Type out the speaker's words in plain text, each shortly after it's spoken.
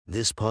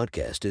This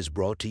podcast is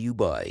brought to you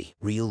by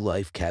Real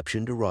Life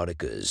Captioned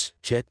Eroticas.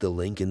 Check the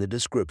link in the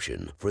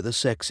description for the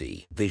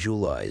sexy,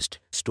 visualized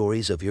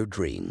stories of your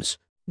dreams.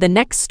 The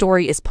next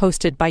story is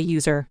posted by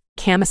user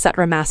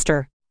Camisetra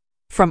Master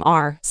from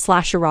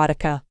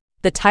r/erotica.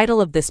 The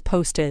title of this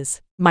post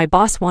is, "My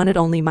boss wanted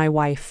only my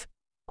wife.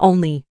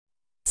 Only."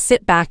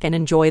 Sit back and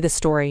enjoy the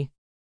story.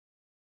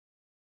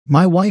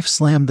 My wife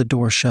slammed the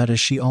door shut as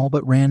she all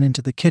but ran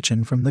into the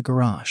kitchen from the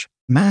garage.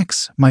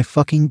 "Max, my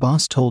fucking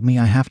boss told me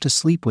I have to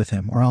sleep with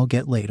him or I'll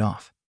get laid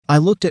off." I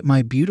looked at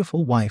my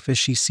beautiful wife as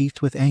she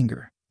seethed with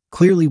anger,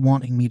 clearly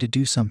wanting me to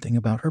do something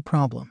about her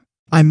problem.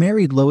 I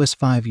married Lois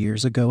 5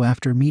 years ago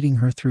after meeting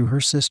her through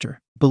her sister.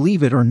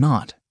 Believe it or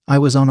not, I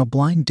was on a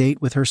blind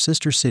date with her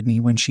sister Sydney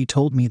when she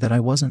told me that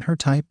I wasn't her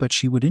type but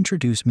she would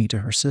introduce me to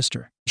her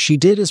sister. She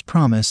did as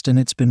promised and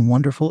it's been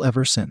wonderful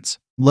ever since.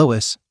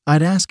 "Lois,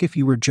 I'd ask if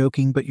you were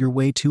joking but you're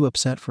way too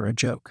upset for a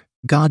joke."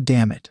 "God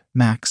damn it,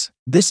 Max.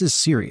 This is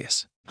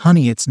serious."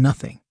 "Honey, it's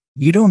nothing.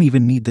 You don't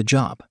even need the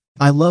job.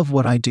 I love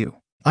what I do.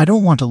 I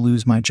don't want to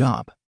lose my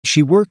job."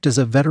 She worked as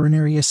a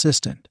veterinary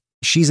assistant.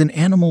 She's an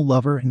animal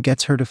lover and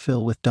gets her to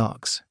fill with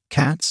dogs,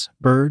 cats,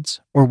 birds,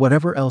 or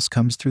whatever else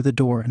comes through the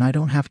door, and I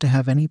don't have to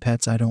have any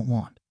pets I don't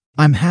want.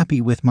 I'm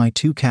happy with my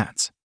 2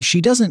 cats. She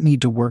doesn't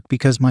need to work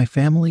because my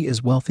family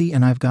is wealthy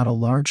and I've got a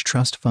large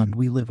trust fund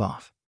we live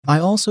off. I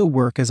also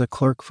work as a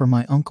clerk for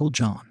my Uncle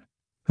John,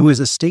 who is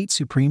a state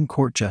Supreme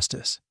Court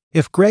justice.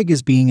 If Greg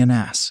is being an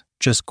ass,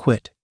 just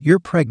quit. You're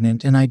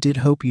pregnant and I did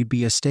hope you'd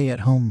be a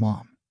stay-at-home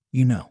mom,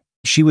 you know.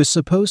 She was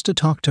supposed to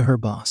talk to her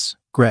boss,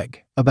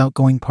 Greg, about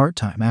going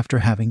part-time after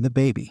having the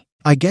baby.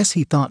 I guess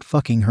he thought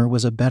fucking her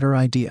was a better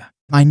idea.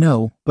 I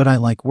know, but I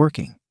like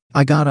working.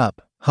 I got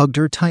up, hugged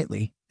her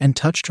tightly, and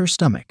touched her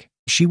stomach.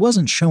 She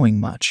wasn't showing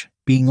much,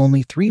 being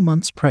only 3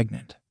 months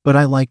pregnant, but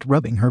I liked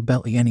rubbing her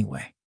belly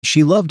anyway.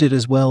 She loved it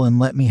as well and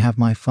let me have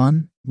my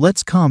fun.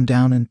 "Let's calm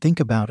down and think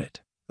about it,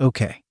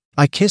 okay?"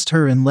 I kissed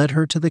her and led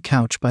her to the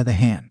couch by the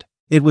hand.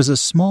 It was a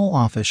small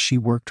office she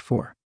worked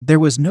for. There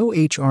was no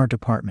HR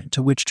department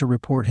to which to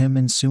report him,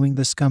 and suing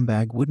the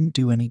scumbag wouldn't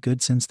do any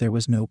good since there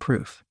was no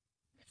proof.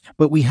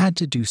 But we had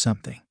to do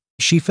something.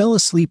 She fell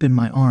asleep in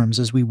my arms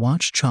as we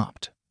watched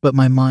Chopped, but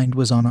my mind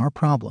was on our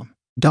problem.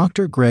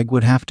 Dr. Greg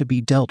would have to be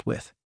dealt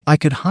with. I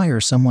could hire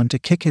someone to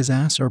kick his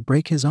ass or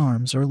break his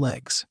arms or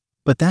legs,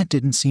 but that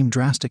didn't seem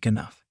drastic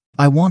enough.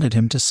 I wanted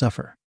him to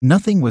suffer.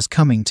 Nothing was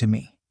coming to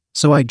me,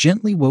 so I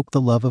gently woke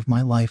the love of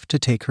my life to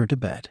take her to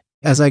bed.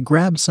 As I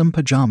grabbed some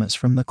pajamas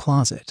from the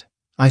closet,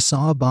 I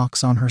saw a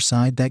box on her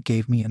side that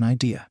gave me an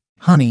idea.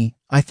 "Honey,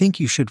 I think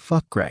you should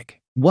fuck Greg."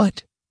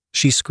 "What?"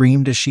 she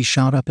screamed as she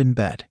shot up in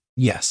bed.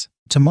 "Yes,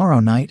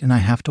 tomorrow night and I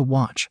have to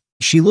watch."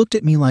 She looked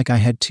at me like I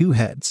had 2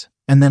 heads,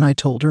 and then I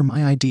told her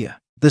my idea.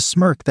 The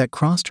smirk that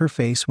crossed her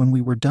face when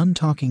we were done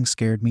talking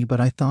scared me, but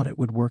I thought it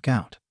would work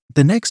out.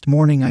 The next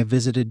morning I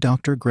visited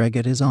Dr. Greg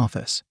at his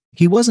office.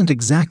 He wasn't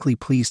exactly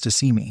pleased to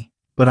see me,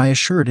 but I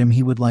assured him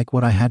he would like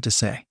what I had to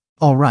say.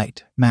 "All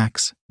right,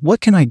 Max,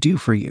 what can I do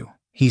for you?"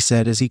 he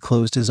said as he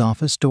closed his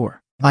office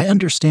door. "I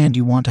understand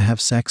you want to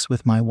have sex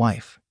with my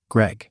wife,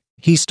 Greg."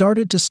 He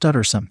started to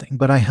stutter something,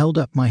 but I held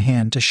up my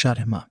hand to shut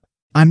him up.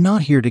 "I'm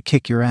not here to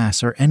kick your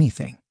ass or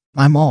anything.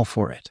 I'm all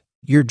for it."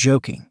 "You're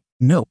joking."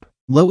 "Nope.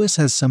 Lois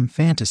has some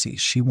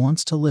fantasies she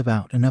wants to live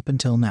out, and up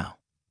until now,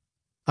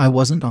 I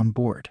wasn't on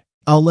board.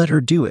 I'll let her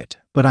do it,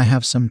 but I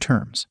have some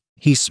terms."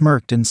 He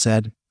smirked and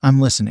said, "I'm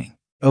listening."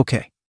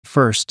 "Okay.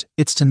 First,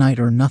 it's tonight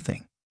or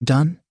nothing.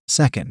 Done?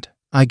 Second,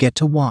 I get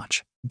to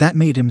watch." That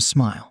made him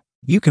smile.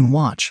 "You can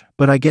watch,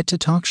 but I get to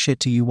talk shit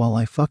to you while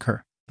I fuck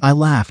her." I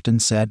laughed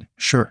and said,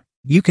 "Sure.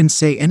 You can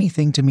say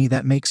anything to me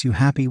that makes you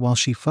happy while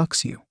she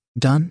fucks you.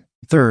 Done?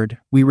 Third,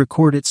 we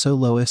record it so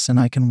Lois and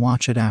I can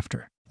watch it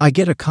after. I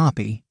get a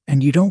copy,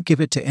 and you don't give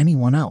it to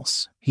anyone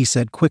else," he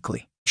said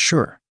quickly.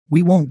 "Sure.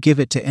 We won't give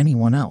it to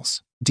anyone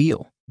else.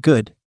 Deal."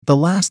 "Good. The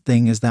last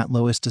thing is that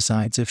Lois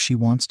decides if she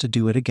wants to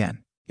do it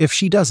again. If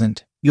she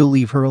doesn't, you'll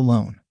leave her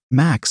alone.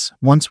 Max,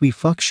 once we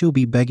fuck she'll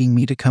be begging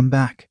me to come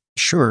back."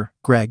 "Sure,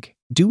 Greg.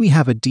 Do we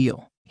have a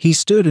deal?" He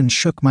stood and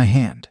shook my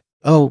hand.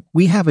 "Oh,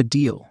 we have a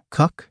deal,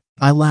 cuck."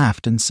 I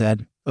laughed and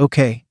said,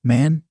 "Okay,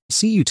 man,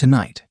 see you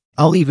tonight.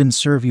 I'll even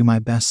serve you my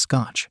best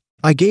scotch."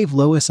 I gave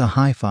Lois a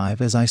high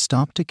five as I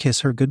stopped to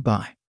kiss her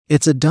goodbye.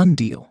 "It's a done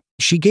deal."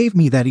 She gave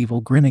me that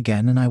evil grin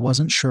again and I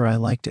wasn't sure I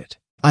liked it.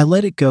 I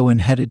let it go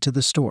and headed to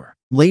the store.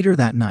 Later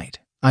that night,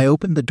 I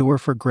opened the door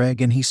for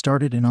Greg and he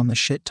started in on the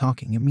shit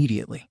talking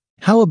immediately.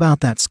 "How about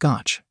that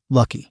scotch,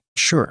 Lucky?"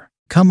 "Sure.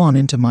 Come on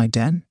into my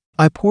den."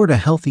 I poured a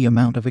healthy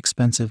amount of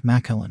expensive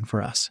Macallan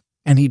for us,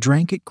 and he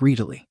drank it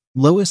greedily.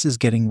 "Lois is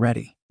getting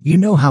ready. You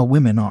know how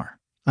women are,"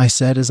 I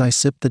said as I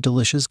sipped the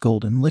delicious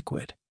golden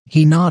liquid.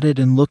 He nodded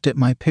and looked at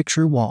my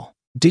picture wall.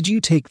 "Did you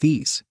take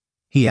these?"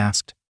 he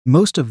asked.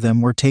 "Most of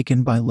them were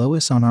taken by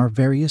Lois on our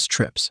various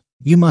trips.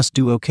 You must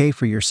do okay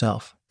for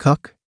yourself,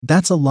 cuck.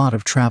 That's a lot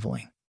of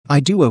traveling." "I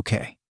do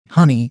okay.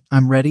 Honey,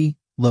 I'm ready,"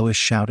 Lois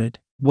shouted.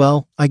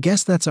 "Well, I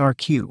guess that's our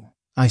cue,"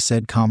 I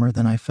said calmer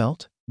than I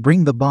felt.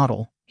 "Bring the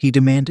bottle," he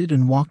demanded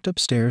and walked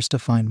upstairs to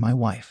find my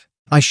wife.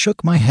 I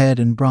shook my head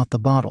and brought the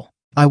bottle.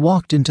 I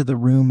walked into the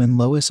room and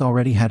Lois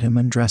already had him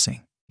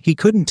undressing. He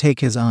couldn't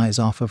take his eyes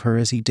off of her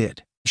as he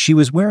did. She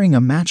was wearing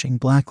a matching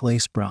black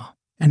lace bra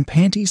and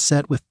panties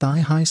set with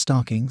thigh-high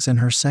stockings and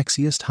her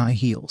sexiest high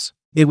heels.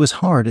 It was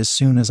hard as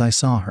soon as I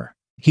saw her.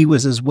 He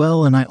was as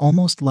well, and I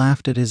almost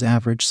laughed at his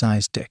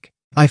average-sized dick.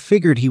 I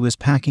figured he was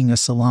packing a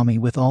salami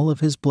with all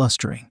of his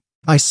blustering.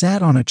 I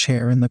sat on a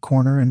chair in the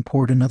corner and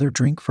poured another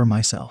drink for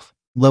myself.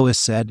 Lois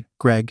said,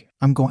 "Greg,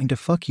 I'm going to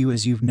fuck you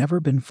as you've never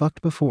been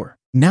fucked before.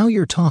 Now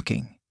you're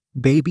talking.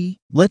 Baby,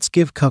 let's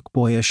give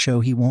Cuckboy a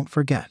show he won't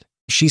forget."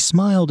 She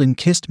smiled and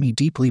kissed me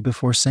deeply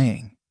before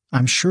saying,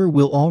 "I'm sure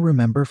we'll all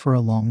remember for a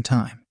long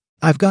time.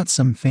 I've got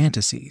some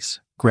fantasies,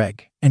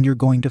 Greg, and you're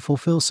going to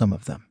fulfill some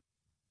of them."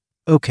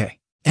 "Okay.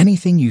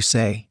 Anything you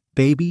say,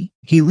 baby."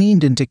 He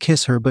leaned in to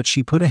kiss her, but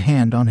she put a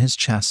hand on his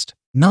chest.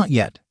 "Not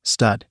yet,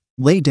 stud.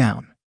 Lay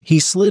down." He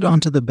slid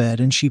onto the bed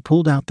and she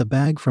pulled out the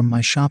bag from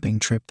my shopping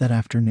trip that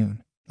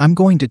afternoon. "I'm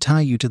going to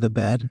tie you to the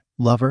bed,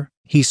 lover."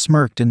 He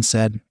smirked and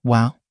said,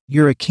 "Wow,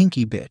 you're a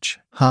kinky bitch,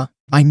 huh?"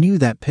 I knew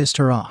that pissed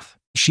her off.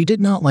 She did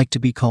not like to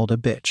be called a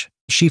bitch.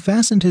 She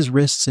fastened his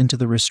wrists into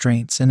the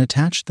restraints and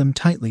attached them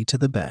tightly to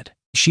the bed.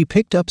 She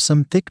picked up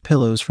some thick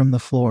pillows from the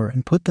floor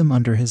and put them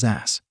under his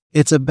ass.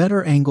 "It's a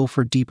better angle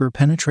for deeper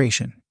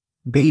penetration,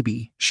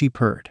 baby," she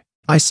purred.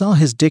 I saw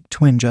his dick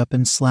twinge up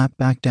and slap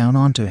back down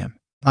onto him.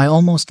 I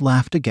almost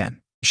laughed again.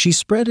 She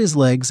spread his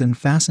legs and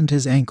fastened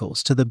his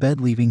ankles to the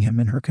bed, leaving him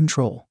in her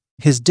control.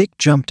 His dick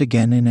jumped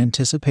again in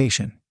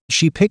anticipation.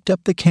 She picked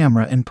up the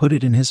camera and put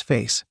it in his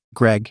face.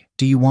 "Greg,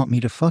 do you want me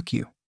to fuck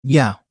you?"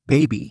 "Yeah,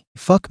 baby.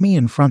 Fuck me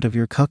in front of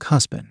your cuck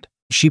husband."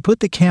 She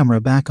put the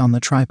camera back on the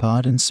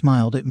tripod and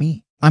smiled at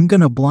me. "I'm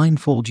gonna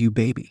blindfold you,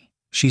 baby,"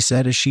 she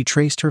said as she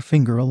traced her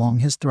finger along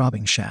his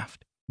throbbing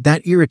shaft.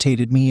 That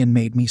irritated me and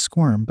made me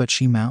squirm, but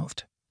she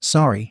mouthed,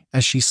 "Sorry,"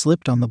 as she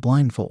slipped on the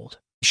blindfold.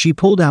 She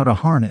pulled out a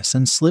harness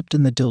and slipped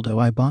in the dildo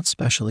I bought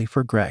specially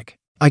for Greg.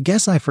 I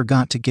guess I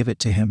forgot to give it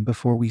to him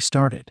before we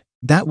started.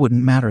 That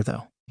wouldn't matter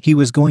though. He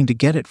was going to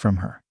get it from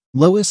her.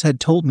 Lois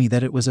had told me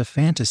that it was a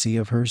fantasy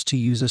of hers to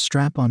use a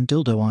strap-on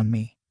dildo on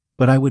me,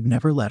 but I would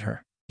never let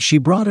her. She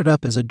brought it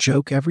up as a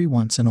joke every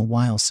once in a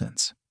while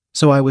since,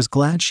 so I was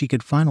glad she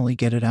could finally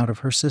get it out of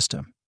her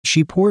system.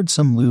 She poured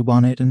some lube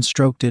on it and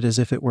stroked it as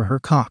if it were her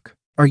cock.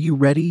 "Are you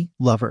ready,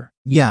 lover?"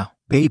 "Yeah,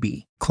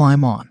 baby,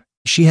 climb on."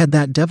 She had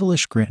that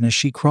devilish grin as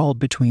she crawled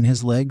between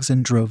his legs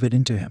and drove it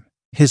into him.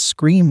 His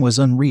scream was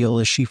unreal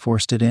as she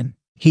forced it in.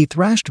 He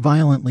thrashed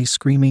violently,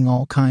 screaming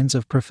all kinds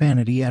of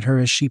profanity at her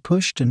as she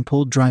pushed and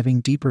pulled,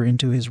 driving deeper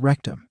into his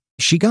rectum.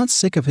 She got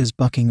sick of his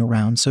bucking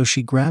around, so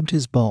she grabbed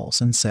his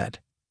balls and said,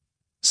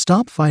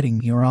 "Stop fighting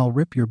me or I'll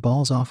rip your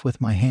balls off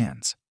with my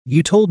hands.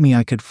 You told me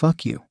I could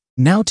fuck you.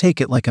 Now take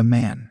it like a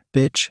man,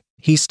 bitch."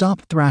 He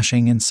stopped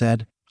thrashing and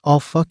said, "I'll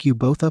fuck you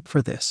both up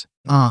for this."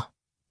 "Ah,"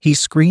 he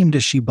screamed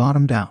as she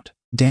bottomed out.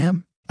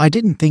 "Damn, I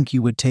didn't think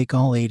you would take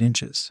all 8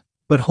 inches.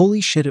 But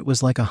holy shit, it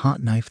was like a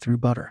hot knife through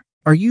butter.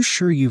 Are you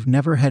sure you've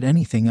never had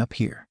anything up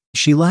here?"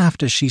 She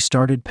laughed as she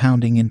started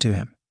pounding into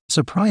him.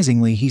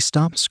 Surprisingly, he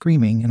stopped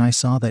screaming and I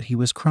saw that he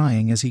was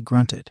crying as he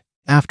grunted.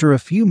 After a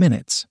few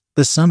minutes,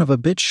 the son of a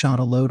bitch shot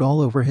a load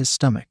all over his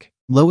stomach.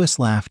 Lois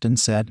laughed and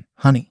said,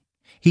 "Honey,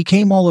 he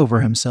came all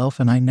over himself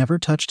and I never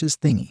touched his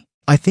thingy.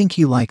 I think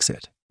he likes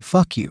it."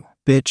 "Fuck you,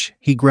 bitch,"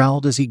 he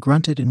growled as he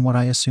grunted in what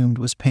I assumed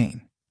was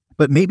pain.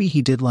 But maybe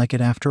he did like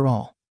it after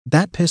all.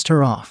 That pissed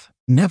her off.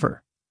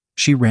 "Never."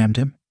 She rammed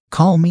him.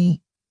 "Call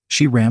me."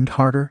 She rammed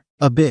harder.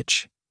 "A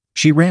bitch."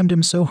 She rammed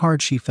him so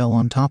hard she fell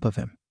on top of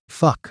him.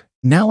 "Fuck.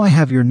 Now I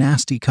have your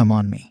nasty cum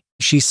on me."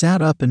 She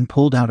sat up and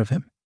pulled out of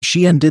him.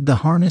 She undid the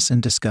harness in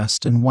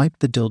disgust and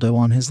wiped the dildo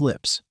on his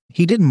lips.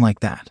 He didn't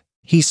like that.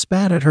 He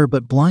spat at her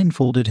but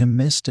blindfolded him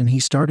missed and he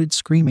started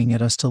screaming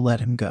at us to let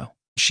him go.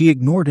 She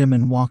ignored him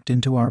and walked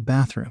into our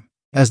bathroom.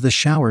 As the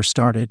shower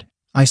started,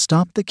 I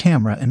stopped the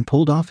camera and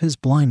pulled off his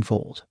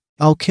blindfold.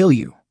 "I'll kill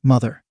you,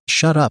 mother."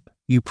 "Shut up,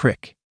 you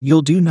prick.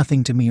 You'll do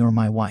nothing to me or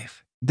my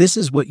wife. This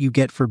is what you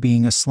get for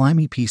being a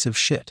slimy piece of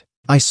shit.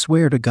 I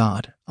swear to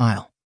God,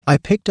 I'll." I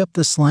picked up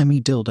the slimy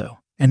dildo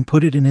and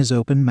put it in his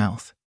open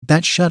mouth.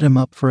 That shut him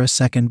up for a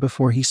second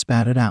before he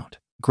spat it out.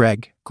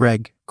 Greg,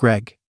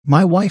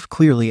 my wife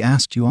clearly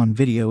asked you on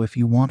video if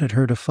you wanted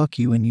her to fuck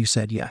you and you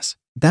said yes.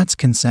 That's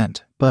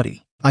consent,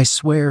 buddy. I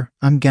swear,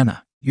 I'm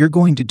gonna. You're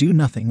going to do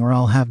nothing or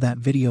I'll have that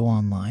video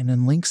online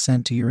and links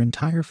sent to your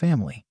entire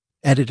family.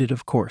 Edited,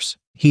 of course.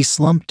 He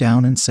slumped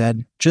down and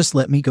said, "Just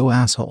let me go,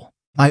 asshole."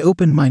 I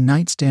opened my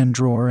nightstand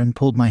drawer and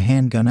pulled my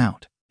handgun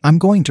out. "I'm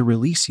going to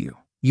release you.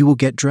 You will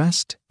get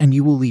dressed and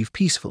you will leave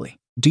peacefully.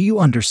 Do you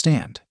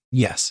understand?"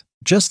 "Yes.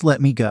 Just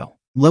let me go."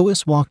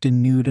 Lois walked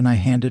in nude and I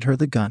handed her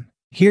the gun.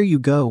 "Here you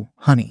go,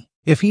 honey.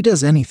 If he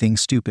does anything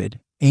stupid,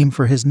 aim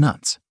for his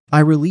nuts." I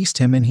released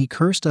him and he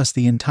cursed us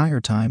the entire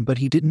time, but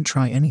he didn't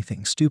try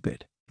anything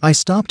stupid. I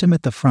stopped him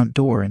at the front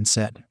door and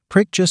said,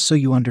 "Prick, just so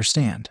you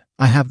understand,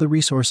 I have the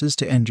resources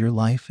to end your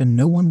life and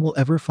no one will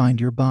ever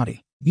find your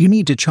body. You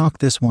need to chalk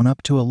this one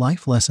up to a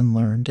life lesson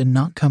learned and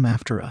not come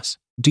after us.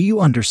 Do you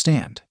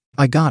understand?"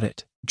 "I got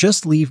it.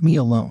 Just leave me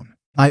alone."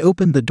 I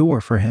opened the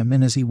door for him,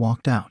 and as he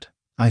walked out,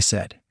 I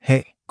said,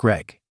 "Hey,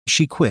 Greg."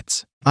 She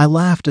quits. I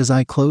laughed as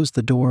I closed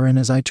the door, and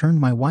as I turned,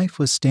 my wife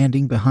was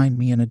standing behind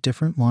me in a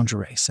different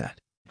lingerie set.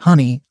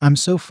 "Honey, I'm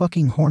so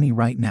fucking horny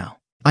right now.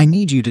 I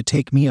need you to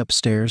take me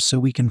upstairs so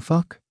we can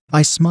fuck."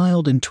 I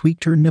smiled and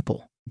tweaked her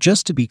nipple.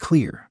 "Just to be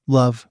clear,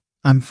 love,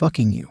 I'm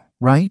fucking you,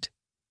 right?"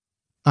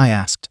 I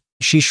asked.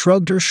 She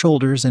shrugged her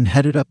shoulders and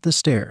headed up the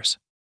stairs.